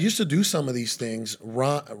 guys, I used to do some of these things,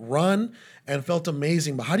 run and felt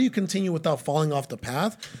amazing, but how do you continue without falling off the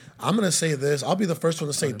path? I'm gonna say this. I'll be the first one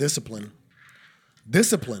to say discipline.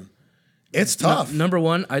 It's tough. Number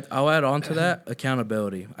one, I'll add on to that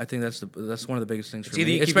accountability. I think that's one of the biggest things for me.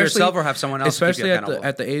 Either you keep yourself or have someone else. Especially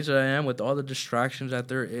at the age that I am, with all the distractions that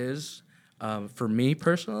there is. For me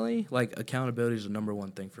personally, like accountability is the number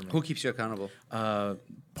one thing for me. Who keeps you accountable?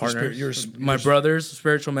 Partners, my brothers,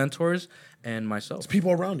 spiritual mentors, and myself. It's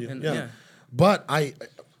people around you. Yeah. But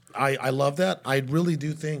I love that. I really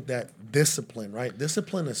do think that discipline, right?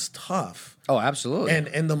 Discipline is tough. Oh, absolutely.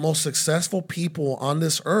 And the most successful people on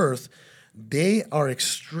this earth, they are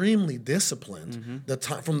extremely disciplined.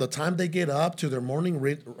 From the time they get up to their morning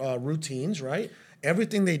routines, right?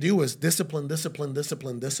 Everything they do is discipline.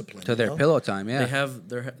 To their pillow time, yeah.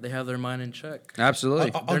 They have their mind in check.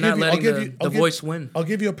 Absolutely. They're not letting the voice win. I'll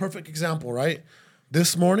give you a perfect example, right?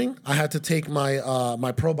 This morning, I had to take my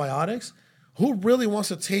probiotics. Who really wants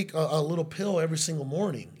to take a little pill every single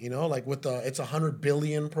morning? It's 100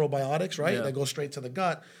 billion probiotics, right? Yeah. That go straight to the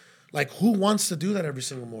gut. Like, who wants to do that every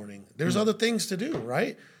single morning? There's other things to do,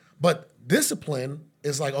 right? But discipline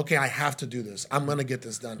is like, okay, I have to do this. I'm gonna get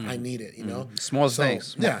this done. I need it. Small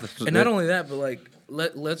things. Yeah, and not only that, but like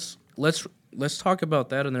let's talk about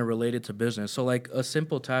that and then relate it to business. So like a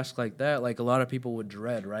simple task like that, like a lot of people would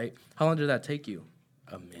dread, right? How long did that take you?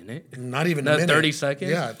 A minute? Not even a minute. 30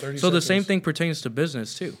 seconds? Yeah, 30 seconds. So the same thing pertains to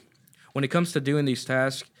business too. When it comes to doing these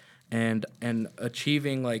tasks and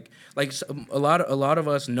achieving like a lot of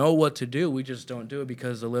us know what to do, we just don't do it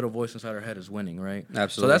because the little voice inside our head is winning, right? Absolutely.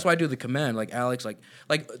 So that's why I do the command, like Alex, like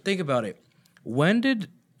think about it. When did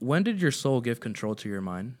your soul give control to your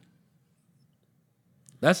mind?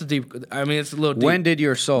 That's a deep. I mean, it's a little deep. When did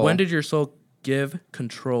your soul give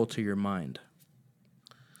control to your mind?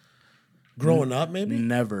 Growing up, maybe?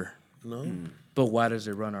 Never. No. But why does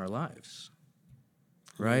it run our lives?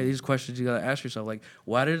 Right? These questions you gotta ask yourself. Like,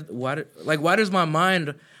 why does my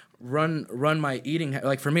mind run my eating?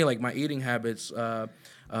 Like for me, like my eating habits, my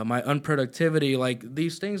unproductivity, like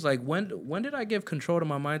these things. Like when did I give control to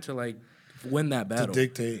my mind to like win that battle? To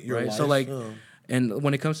dictate your life. So like. And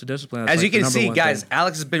when it comes to discipline, that's as like you can see, one guys, thing.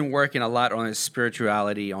 Alex has been working a lot on his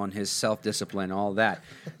spirituality, on his self-discipline, all that.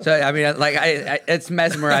 So I mean, like, it's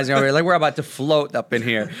mesmerizing over here. Like we're about to float up in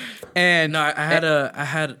here. And No, I had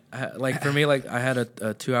a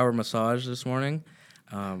 2-hour massage this morning,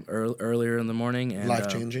 earlier in the morning, and Life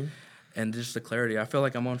changing. and just the clarity. I feel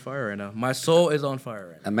like I'm on fire right now. My soul is on fire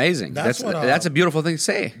right now. amazing. That's what, That's a beautiful thing to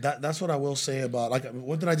say. That's what I will say about, like,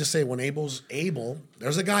 what did I just say? When Abel,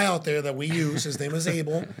 there's a guy out there that we use. His name is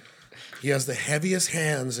Abel. He has the heaviest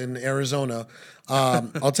hands in Arizona.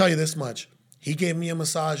 I'll tell you this much. He gave me a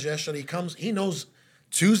massage yesterday. He knows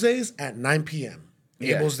Tuesdays at 9 p.m.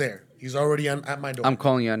 Yeah. Abel's there. He's already at my door. I'm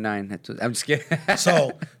calling you on 9. I'm just kidding.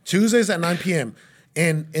 So Tuesdays at 9 p.m.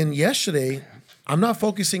 And yesterday, I'm not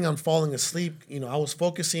focusing on falling asleep. You know, I was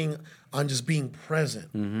focusing on just being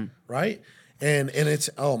present, right? And it's,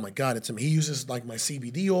 oh my God, he uses like my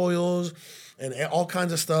CBD oils and all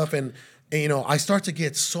kinds of stuff. And, you know, I start to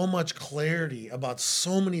get so much clarity about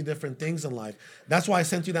so many different things in life. That's why I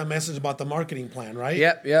sent you that message about the marketing plan, right?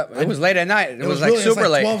 Yep. It was late at night. It was like really, super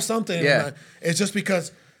late. 12 something. Yeah. And it's just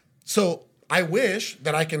because, so I wish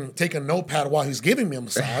that I can take a notepad while he's giving me a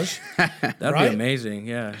massage. That'd Right? be amazing.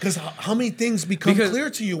 Yeah. Because how many things become clear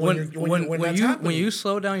to you when that's happening? When you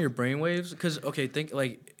slow down your brain waves, because think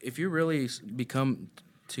like if you really become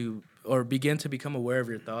to or begin to become aware of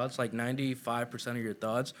your thoughts, like 95% of your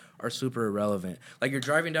thoughts are super irrelevant. Like you're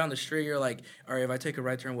driving down the street, you're like, all right, if I take a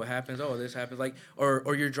right turn, what happens? Oh, this happens. Like,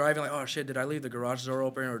 or you're driving like, oh shit, did I leave the garage door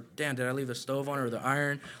open? Or damn, did I leave the stove on or the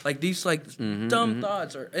iron? Like these like dumb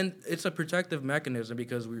thoughts and it's a protective mechanism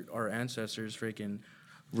because our ancestors freaking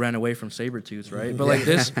ran away from saber-tooths, right? But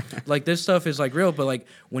like this stuff is like real. But like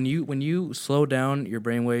when you slow down your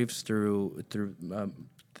brainwaves through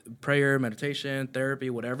prayer, meditation, therapy,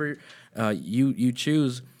 whatever you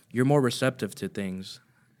choose, you're more receptive to things.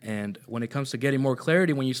 And when it comes to getting more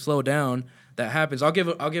clarity, when you slow down, that happens. I'll give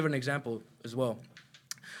an example as well.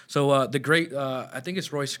 So the great, I think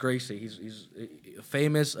it's Royce Gracie. He's a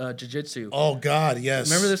famous jiu-jitsu. Oh God, yes.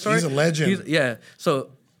 Remember this story? He's a legend. Yeah. So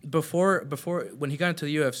before when he got into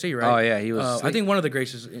the UFC, right? Oh, yeah, he was- I think one of the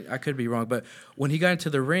Gracies. I could be wrong, but when he got into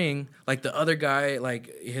the ring, like the other guy,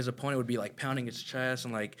 like his opponent would be like pounding his chest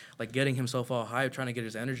and like getting himself all high, trying to get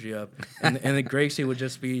his energy up, and the Gracie would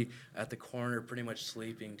just be at the corner, pretty much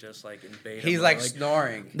sleeping, just like in beta. He's mode. like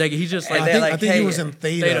snoring. Like he's just like I think he was in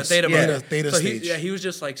theta so stage. he was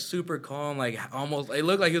just like super calm, like almost. It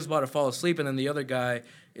looked like he was about to fall asleep, and then the other guy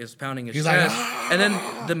is pounding his He's like, chest, and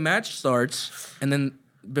then the match starts, and then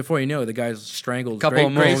before you know it, the guy's strangled. Couple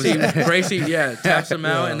of moves. Gracie, taps him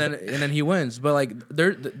out, and then he wins. But like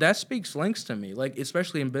that speaks links to me, like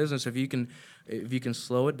especially in business, if you can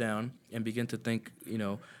slow it down and begin to think,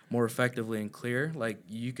 more effectively and clear, like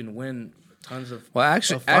you can win tons of. Well,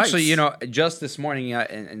 of actually, fights. just this morning,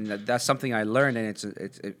 and that's something I learned, and it's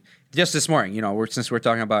just this morning. Since we're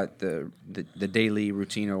talking about the daily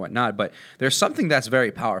routine or whatnot, but there's something that's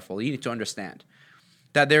very powerful. You need to understand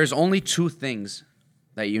that there's only 2 things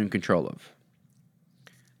that you're in control of.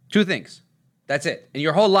 2 things. That's it. In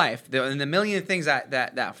your whole life, in the million things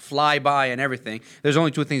that fly by and everything, there's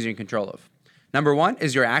only 2 things you're in control of. Number 1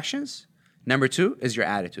 is your actions. Number 2 is your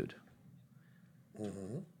attitude.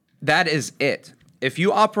 Mm-hmm. That is it. If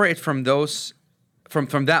you operate from those,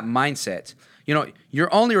 from that mindset,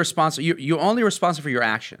 you're only responsible. You're only responsible for your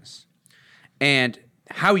actions, and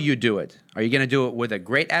how you do it. Are you going to do it with a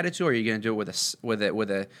great attitude, or are you going to do it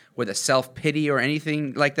with a self-pity or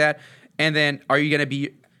anything like that? And then are you going to be,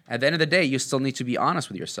 at the end of the day, you still need to be honest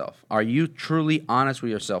with yourself. Are you truly honest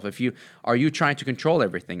with yourself? Are you trying to control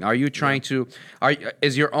everything? Are you trying to,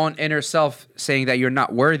 is your own inner self saying that you're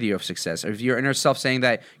not worthy of success? Or is your inner self saying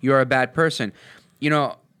that you're a bad person?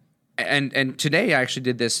 And today I actually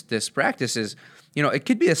did this practice is, it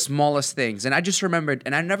could be the smallest things. And I just remembered,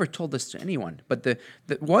 and I never told this to anyone, but the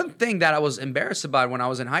one thing that I was embarrassed about when I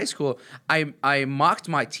was in high school, I mocked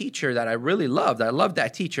my teacher that I really loved. I loved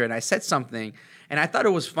that teacher, and I said something, and I thought it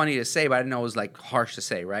was funny to say, but I didn't know it was like harsh to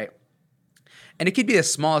say, right? And it could be the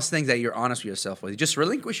smallest things that you're honest with yourself with. Just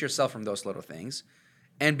relinquish yourself from those little things,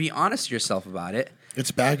 and be honest to yourself about it.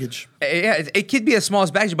 It's baggage. Yeah, it could be as small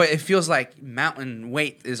as baggage, but it feels like mountain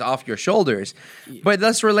weight is off your shoulders. But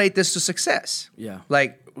let's relate this to success. Yeah.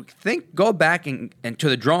 Like go back and to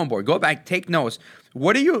the drawing board. Go back, take notes.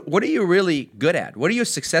 What are you really good at? What are you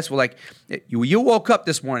successful? Like you woke up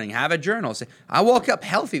this morning, have a journal. Say, I woke up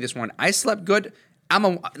healthy this morning. I slept good.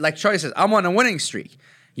 Like Charlie says, I'm on a winning streak.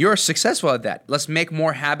 You're successful at that. Let's make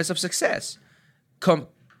more habits of success.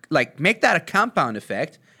 Make that a compound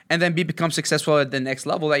effect, and then become successful at the next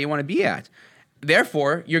level that you want to be at.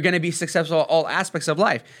 Therefore, you're going to be successful at all aspects of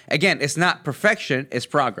life. Again, it's not perfection, it's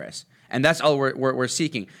progress. And that's all we're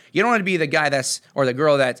seeking. You don't want to be the guy or the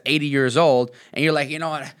girl that's 80 years old, and you're like, you know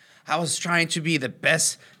what, I was trying to be the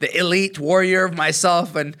best, the elite warrior of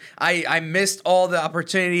myself, and I missed all the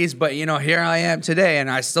opportunities, but here I am today,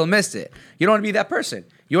 and I still missed it. You don't want to be that person.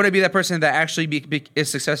 You want to be that person that actually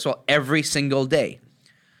is successful every single day.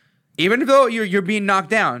 Even though you're being knocked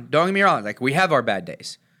down, don't get me wrong, like we have our bad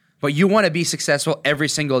days, but you want to be successful every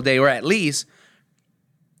single day, or at least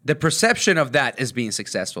the perception of that is being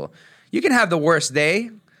successful. You can have the worst day,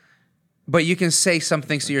 but you can say some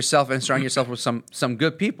things to yourself and surround yourself with some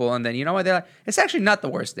good people, and then you know what? They're like, it's actually not the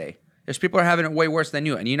worst day. There's people who are having it way worse than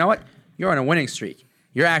you, and you know what? You're on a winning streak.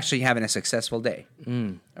 You're actually having a successful day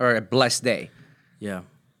or a blessed day. Yeah.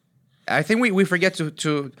 I think we forget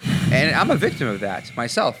to, and I'm a victim of that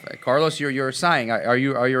myself. Carlos, you're sighing. Are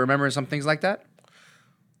you remembering some things like that?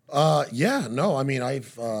 Yeah, no, I mean,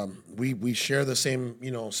 we share the same,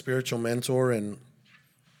 spiritual mentor, and,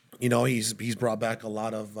 he's brought back a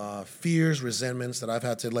lot of fears, resentments that I've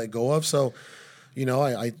had to let go of. So,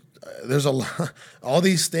 I there's a lot, all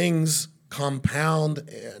these things compound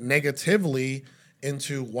negatively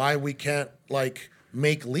into why we can't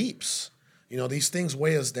make leaps. These things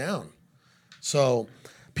weigh us down. So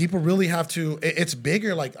people really have to, it's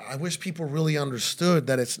bigger. Like, I wish people really understood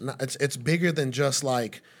that it's bigger than just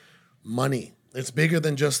money. It's bigger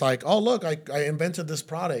than just oh, look, I invented this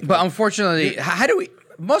product. But unfortunately, how do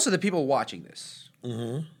most of the people watching this,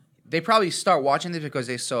 they probably start watching this because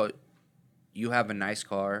they saw you have a nice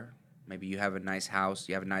car, maybe you have a nice house,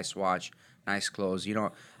 you have a nice watch, nice clothes.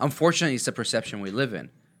 Unfortunately, it's the perception we live in.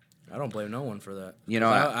 I don't blame no one for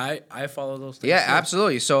that. I follow those things. Yeah, too.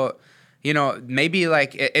 absolutely. So, maybe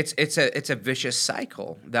it's a vicious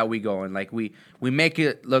cycle that we go in. Like we make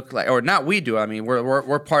it look like, or not we do. I mean,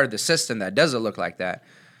 we're part of the system that does it look like that,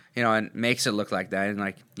 and makes it look like that.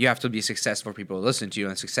 And you have to be successful for people to listen to you.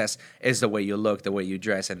 And success is the way you look, the way you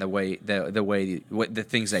dress, and the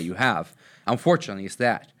things that you have. Unfortunately, it's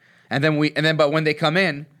that. But when they come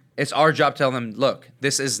in, it's our job to tell them, look,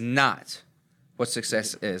 this is not what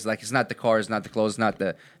success is. It's not the car, it's not the clothes, it's not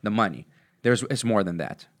the money. It's more than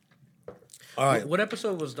that. All right. What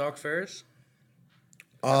episode was Doc Ferris?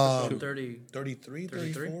 33, 33?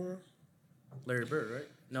 34? Larry Bird, right?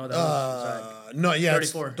 No, that was no, yeah,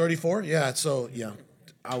 34. It's 34. Yeah, so yeah,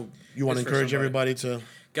 you want to encourage everybody to.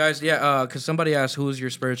 Guys, yeah, because somebody asked who's your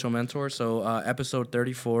spiritual mentor. So episode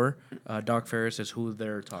 34, Doc Ferris is who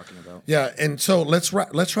they're talking about. Yeah, and so let's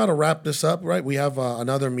try to wrap this up. Right, we have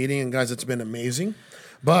another meeting, and guys, it's been amazing.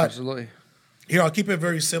 But absolutely, here I'll keep it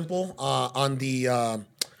very simple. On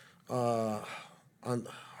how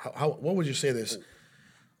what would you say this?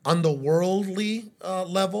 On the worldly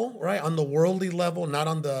level, right? On the worldly level, not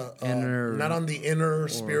on the inner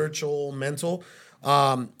spiritual, mental.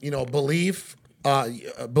 Belief.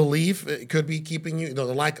 Belief could be keeping you, the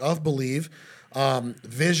lack of belief,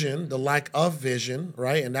 vision, the lack of vision,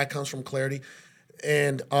 right? And that comes from clarity.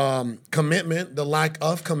 And commitment, the lack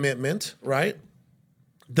of commitment, right?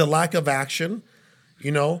 The lack of action,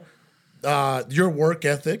 your work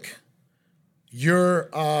ethic, your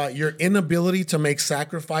inability to make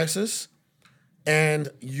sacrifices, and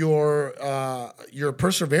your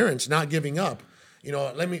perseverance, not giving up.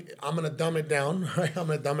 I'm gonna dumb it down, right? I'm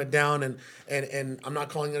gonna dumb it down, and I'm not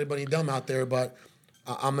calling anybody dumb out there, but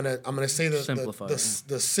I'm gonna say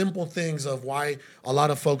the simple things of why a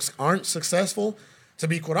lot of folks aren't successful. To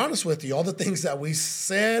be quite honest with you, all the things that we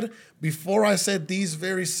said before I said these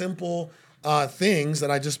very simple things that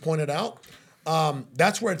I just pointed out,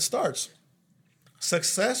 that's where it starts.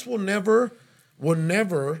 Success will never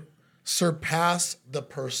surpass the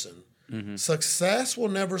person. Mm-hmm. Success will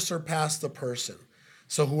never surpass the person.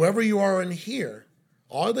 So whoever you are in here,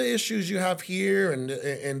 all the issues you have here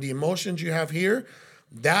and the emotions you have here,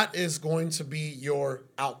 that is going to be your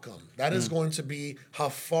outcome. That is going to be how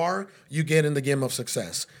far you get in the game of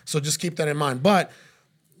success. So just keep that in mind. But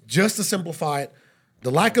just to simplify it,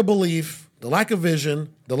 the lack of belief, the lack of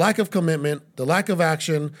vision, the lack of commitment, the lack of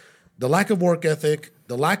action, the lack of work ethic,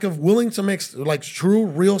 The lack of willing to make like true,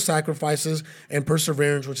 real sacrifices and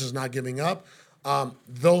perseverance, which is not giving up.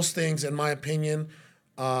 Those things, in my opinion,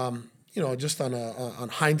 just on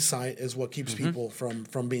hindsight, is what keeps people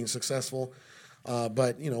from being successful.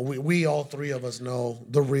 But we all three of us know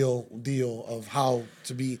the real deal of how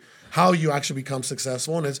you actually become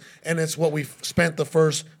successful, and it's what we've spent the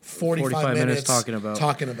first 45 minutes talking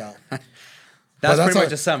about. That's pretty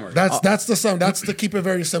much a summary. That's the sum. That's to keep it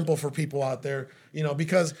very simple for people out there,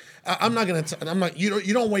 because I'm not.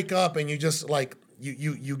 You don't wake up and you just like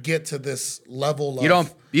you get to this level of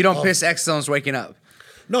you don't piss excellence waking up.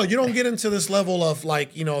 No, you don't get into this level of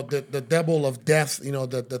like the devil of death.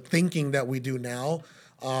 The thinking that we do now,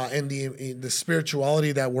 and the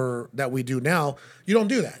spirituality that we do now. You don't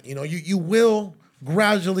do that. You will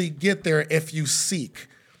gradually get there if you seek.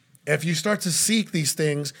 If you start to seek these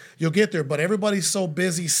things, you'll get there. But everybody's so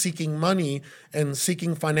busy seeking money and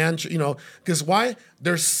seeking financial. Because why?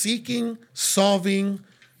 They're seeking solving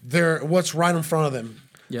what's right in front of them.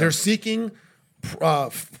 Yeah. They're seeking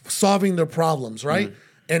solving their problems, right?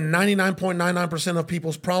 Mm-hmm. And 99.99% of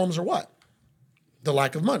people's problems are what? The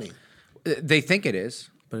lack of money. They think it is.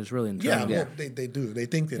 But it's really internal. Yeah, well, they do. They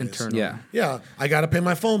think it internal. is. Yeah. I got to pay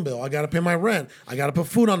my phone bill. I got to pay my rent. I got to put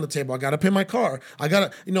food on the table. I got to pay my car. I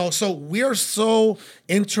got to, so we are so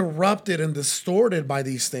interrupted and distorted by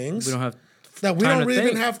these things we don't have that we don't really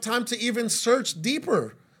even have time to even search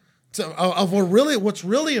deeper of what's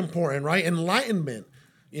really important, right? Enlightenment,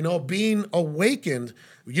 being awakened.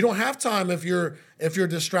 You don't have time if you're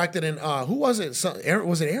distracted. And who was it?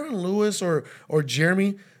 Was it Aaron Lewis or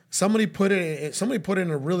Jeremy? Somebody put it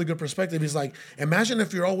in a really good perspective. He's like, imagine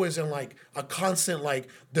if you're always in like a constant like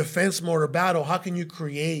defense mode or battle. How can you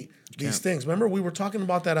create these things? Remember, we were talking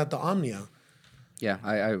about that at the Omnia. Yeah,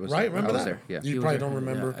 I was right. Remember I was that? there. Yeah, you probably don't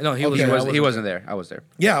remember. Yeah. No, he wasn't there. I was there.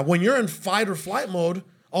 Yeah, when you're in fight or flight mode.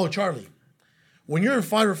 Oh, Charlie, when you're in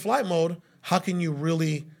fight or flight mode, how can you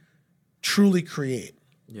really, truly create?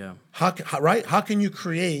 Yeah. How can you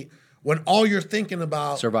create when all you're thinking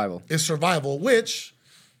about is survival, which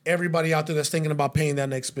everybody out there that's thinking about paying that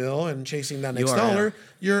next bill and chasing that next dollar,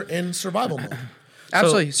 you're in survival mode.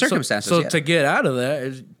 Absolutely, circumstances. So to get out of that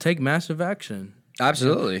is take massive action.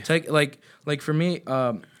 Absolutely. Take like for me,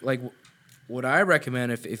 what I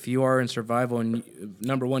recommend if you are in survival and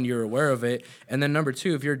number one, you're aware of it, and then number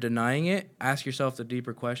two, if you're denying it, ask yourself the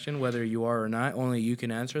deeper question whether you are or not. Only you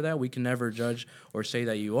can answer that. We can never judge or say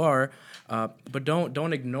that you are, but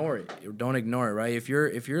don't ignore it. Don't ignore it. Right? If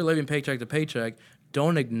you're living paycheck to paycheck,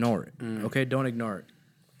 don't ignore it. Okay, don't ignore it.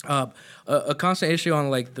 A constant issue on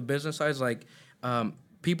like the business side is like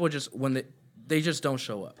people just when they just don't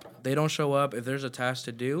show up. They don't show up. If there's a task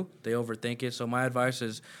to do, they overthink it. So my advice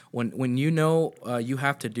is when you know you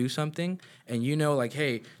have to do something and like,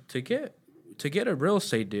 hey, to get a real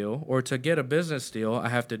estate deal or to get a business deal, I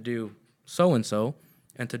have to do so and so.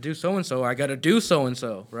 And to do so and so, I got to do so and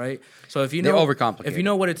so, right? So if you know overcomplicate. If you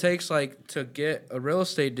know what it takes, like to get a real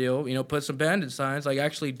estate deal, put some bandit signs, like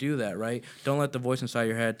actually do that, right? Don't let the voice inside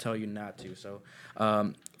your head tell you not to. So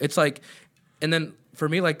it's like, and then for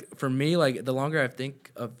me, the longer I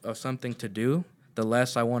think of something to do, the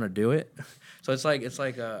less I want to do it. So it's like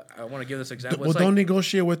I want to give this example. Well, don't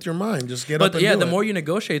negotiate with your mind. Just get up and do it. But yeah, the more you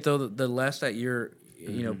negotiate, though, the less that you're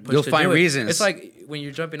pushed you'll to find do it. reasons. It's like when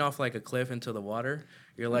you're jumping off like a cliff into the water.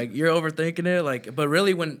 You're overthinking it, but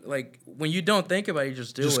really when you don't think about it, you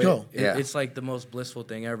just do it. Just go. It's like the most blissful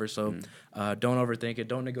thing ever. So don't overthink it.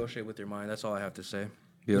 Don't negotiate with your mind. That's all I have to say.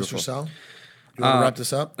 Beautiful. Mr. Sal, you want to wrap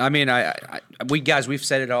this up? I mean, we've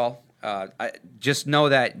said it all. I just know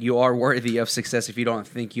that you are worthy of success if you don't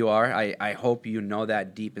think you are. I hope you know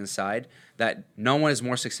that deep inside, that no one is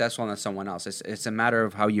more successful than someone else. It's a matter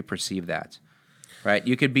of how you perceive that, right?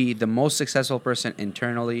 You could be the most successful person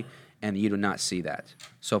internally, and you do not see that.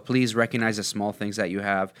 So please recognize the small things that you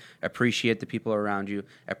have. Appreciate the people around you.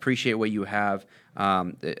 Appreciate what you have.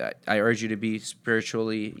 I urge you to be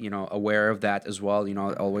spiritually, aware of that as well.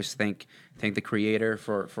 Always thank the Creator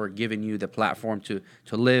for giving you the platform to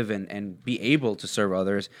live and be able to serve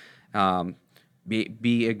others.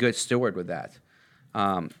 Be a good steward with that.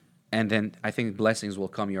 And then I think blessings will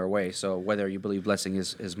come your way. So whether you believe blessing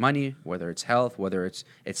is money, whether it's health, whether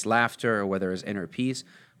it's laughter, or whether it's inner peace,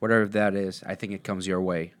 whatever that is, I think it comes your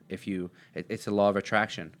way. It's a law of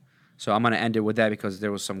attraction. So I'm going to end it with that because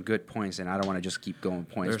there was some good points, and I don't want to just keep going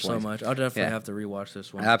points. There's so much. I'll definitely have to rewatch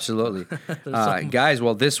this one. Absolutely. Guys,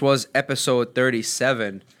 well, this was episode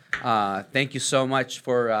 37. Thank you so much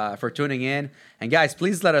for tuning in. And guys,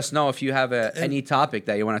 please let us know if you have any topic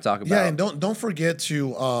that you want to talk about. Yeah, and don't forget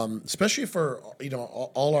to, especially for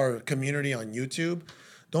all our community on YouTube,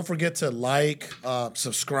 Don't forget to like,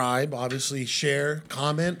 subscribe, obviously share,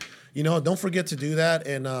 comment. Don't forget to do that.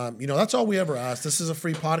 And, that's all we ever ask. This is a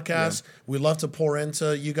free podcast. Yeah. We love to pour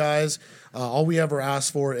into you guys. All we ever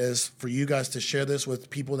ask for is for you guys to share this with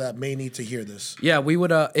people that may need to hear this. Yeah, we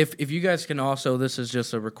would, if you guys can also, this is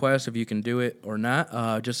just a request, if you can do it or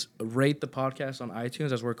not, just rate the podcast on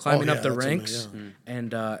iTunes as we're climbing up the ranks.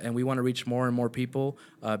 And we want to reach more and more people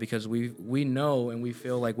because we know and we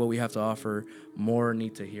feel like what we have to offer, more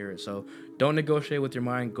need to hear it. So don't negotiate with your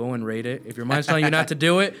mind. Go and rate it. If your mind's telling you not to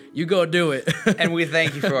do it, you go do it. And we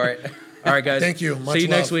thank you for it. All right, guys. Thank you. Much See you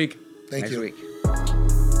love. next week. Thank you. Next week.